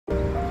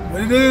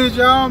What it is,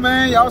 y'all,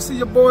 man. Y'all see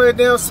your boy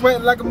there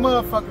sweating like a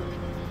motherfucker.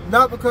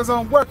 Not because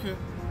I'm working,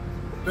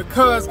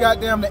 because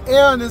goddamn the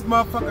air in this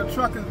motherfucking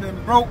truck has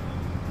been broke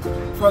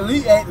for at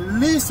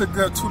least a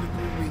good 2 to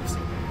 3 weeks.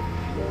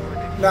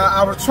 Now,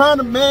 I was trying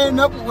to man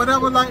up or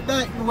whatever like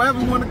that, whatever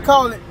you want to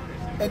call it,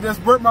 and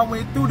just work my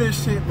way through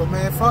this shit, but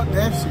man, fuck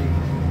that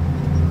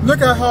shit.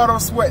 Look how hard I'm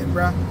sweating,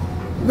 bruh.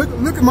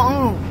 Look at my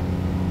arm.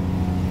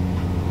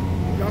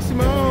 Y'all see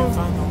my arm?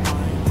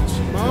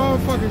 My arm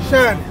fucking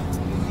shining.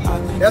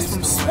 That's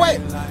from sweat.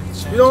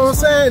 You know what I'm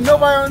saying?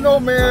 Nobody know,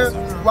 man.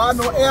 While I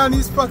know air in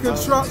these fucking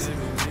trucks,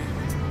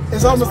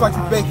 it's almost like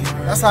you baking.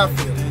 That's how I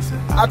feel.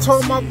 I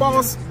told my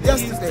boss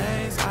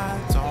yesterday,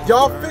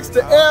 y'all fix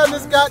the air in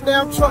this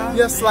goddamn truck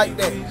just like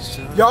that.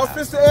 Y'all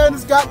fix the air in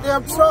this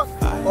goddamn truck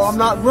or I'm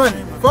not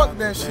running. Fuck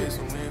that shit.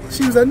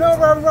 She was like, no,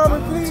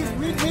 Robert, please.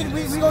 We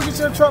gonna get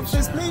your truck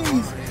fixed,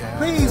 please.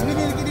 Please, we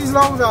need to get these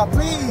loans out,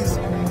 please.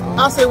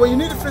 I said, well, you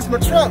need to fix my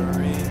truck.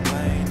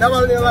 That's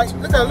why they're like,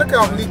 look how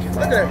I'm leaking.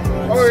 Look at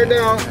that. All the way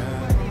down.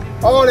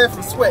 All that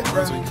from sweat,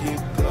 bro.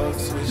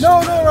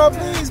 No, Rob,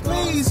 please.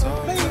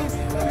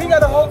 We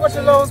got a whole bunch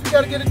of loans. We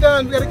gotta get it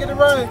done. We gotta get it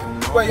right.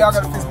 Well, y'all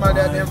gotta fix my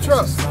goddamn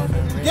truck.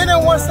 Get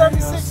in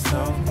 176.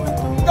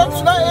 That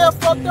air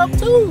fucked up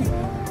too.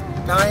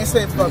 Now, I ain't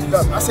saying fucked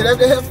up. I said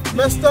that air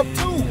messed up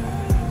too.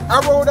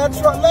 I rolled that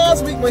truck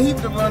last week when he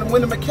was running,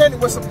 when the mechanic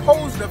was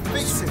supposed to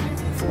fix it.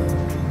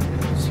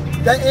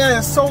 That air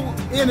is so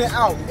in and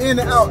out.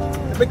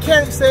 The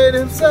mechanic said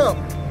himself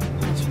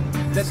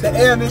that the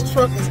air in this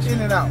truck is in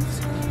and out.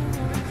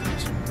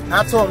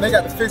 I told him they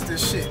got to fix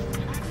this shit.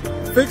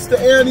 Fix the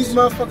air in these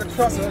motherfucking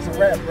trucks and it's a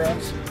wrap,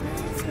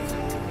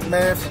 bro.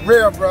 Man, for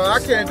real, bro. I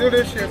can't do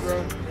this shit,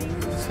 bro.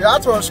 Yeah, I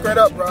told him straight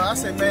up, bro. I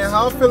said, man,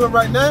 how I'm feeling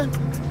right now,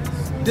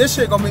 this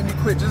shit gonna make me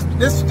quit.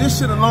 This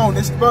shit alone,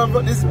 these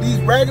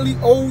raggedy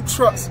old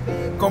trucks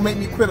gonna make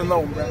me quit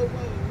alone, bro.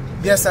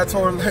 Yes, I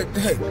told him like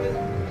that.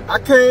 I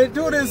can't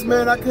do this,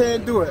 man. I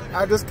can't do it.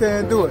 I just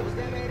can't do it.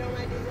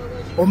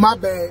 Oh, my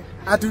bad.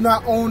 I do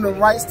not own the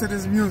rights to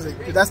this music.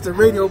 That's the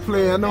radio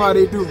player. I know how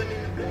they do.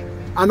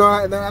 I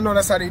know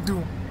that's how they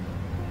do.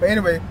 But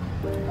anyway,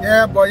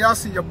 yeah, boy, y'all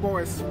see your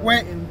boy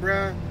sweating,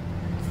 bruh.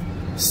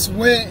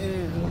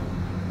 Sweating.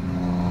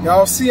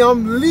 Y'all see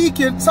I'm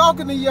leaking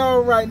talking to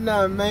y'all right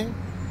now, man.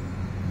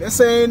 This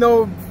ain't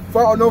no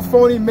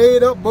phony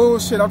made up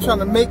bullshit. I'm trying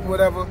to make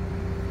whatever.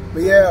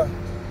 But yeah.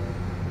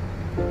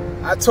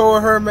 I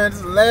told her, man, this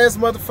is the last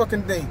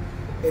motherfucking day.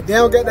 If they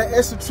don't get that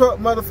extra truck,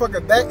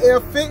 motherfucker, that air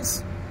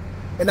fixed,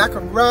 and I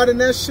can ride in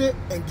that shit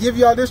and give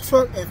y'all this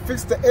truck and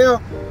fix the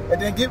air,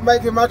 and then get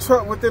back in my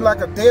truck within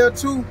like a day or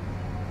two,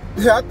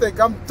 yeah, I think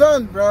I'm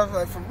done, bro.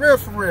 Like, for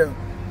real.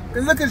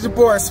 Cause look at your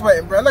boy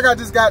sweating, bro. Look, I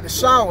just got in the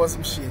shower or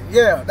some shit.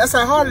 Yeah, that's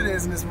how hard it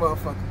is in this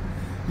motherfucker.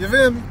 You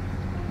feel me?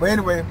 But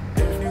anyway,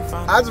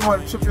 I just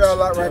want to trip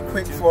y'all out right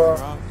quick for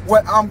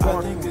what I'm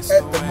going through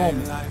at the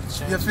moment.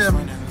 You feel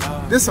me?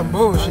 This some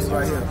bullshit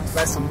right here.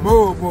 Like some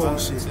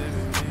bullshit.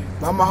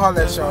 I'ma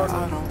holler at y'all.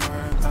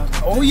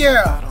 Oh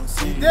yeah.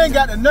 You then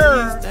got the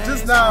nerve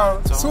just now,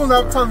 as soon as I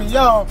was telling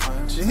y'all,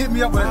 they hit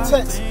me up with a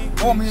text,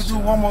 want me to do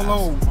one more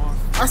load.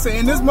 I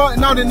say,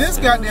 not in this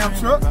goddamn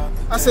truck.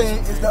 I say,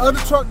 is the other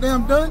truck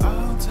damn done?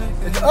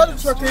 If the other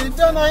truck ain't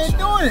done, I ain't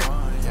doing it.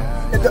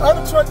 If the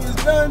other truck is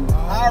done,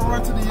 I'll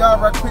run to the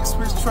yard right quick,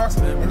 switch trucks,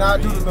 and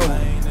I'll do the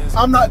load.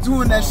 I'm not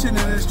doing that shit in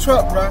this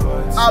truck, bro.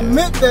 I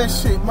meant that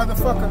shit,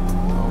 motherfucker.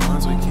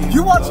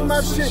 You watching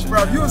my shit,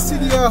 bro. You a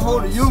CDL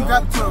holder. You don't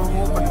got to put a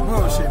whole bunch of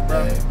bullshit,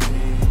 bro.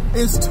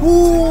 It's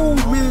too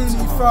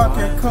many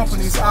fucking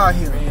companies out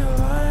here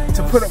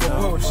to put up with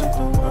bullshit.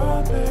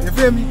 You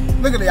feel me?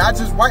 Look at that. I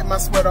just wiped my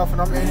sweat off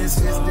and I'm in this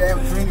damn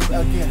green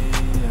again.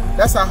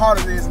 That's how hard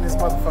it is in this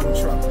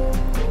motherfucking truck.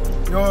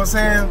 You know what I'm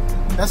saying?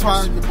 That's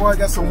why your boy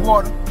got some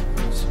water.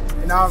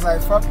 And I was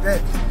like, fuck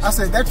that. I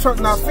said, that truck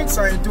not fixed,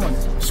 I ain't doing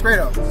it. Straight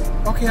up.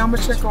 Okay, I'm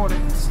gonna check on it.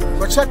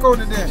 But check on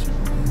it then.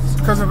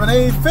 Because if it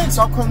ain't fixed,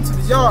 I'll come to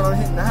the yard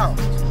and hit the house.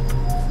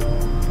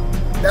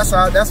 That's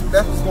what's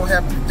gonna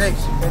happen today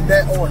in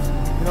that order.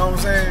 You know what I'm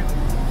saying?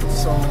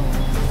 So,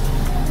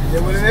 yeah,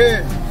 what it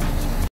is.